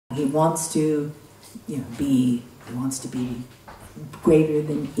He wants to, he wants to be greater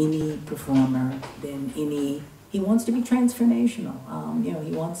than any performer, he wants to be transformational.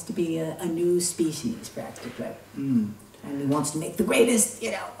 He wants to be a new species, practically. And he wants to make the greatest,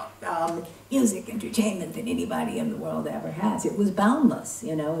 music, entertainment that anybody in the world ever has. It was boundless,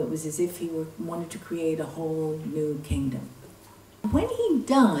 it was as if he wanted to create a whole new kingdom. When he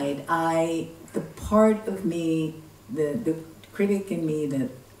died, the part of me, the critic in me that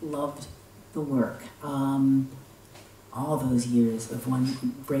loved the work, all those years of one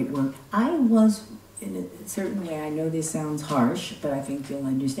great work, I was, in a certain way, I know this sounds harsh, but I think you'll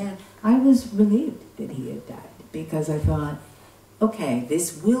understand, I was relieved that he had died, because I thought, okay,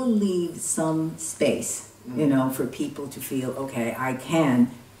 this will leave some space, for people to feel, okay, I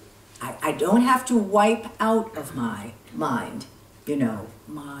don't have to wipe out of my mind,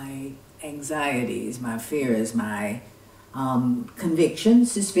 my anxieties, my fears, my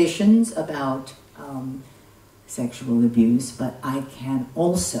convictions, suspicions about sexual abuse, but I can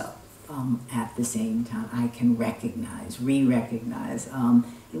also, at the same time, I can recognize, re-recognize.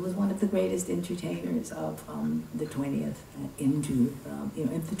 It was one of the greatest entertainers of the 20th into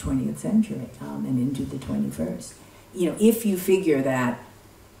the 20th century and into the 21st. If you figure that,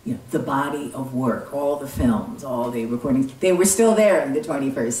 the body of work, all the films, all the recordings, they were still there in the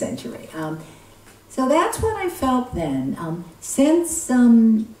 21st century. So that's what I felt then.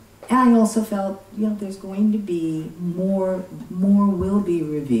 I also felt, there's going to be more will be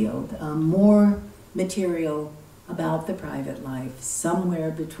revealed, more material about the private life,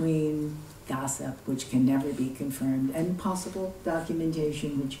 somewhere between gossip, which can never be confirmed, and possible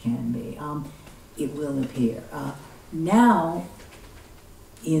documentation, which can be. It will appear. Now,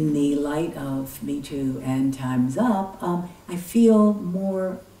 in the light of Me Too and Time's Up, I feel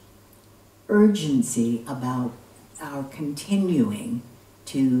more urgency about our continuing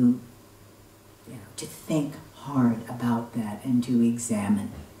to think hard about that and to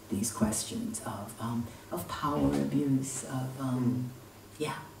examine these questions of power abuse,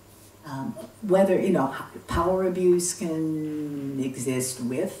 whether, power abuse can exist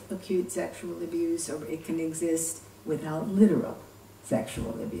with acute sexual abuse, or it can exist without literal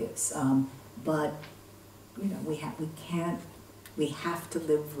sexual abuse. But, we have to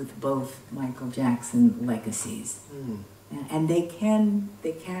live with both Michael Jackson legacies. And they can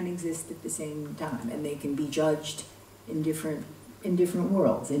exist at the same time, and they can be judged in different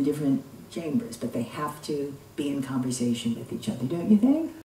worlds, in different chambers, but they have to be in conversation with each other, don't you think?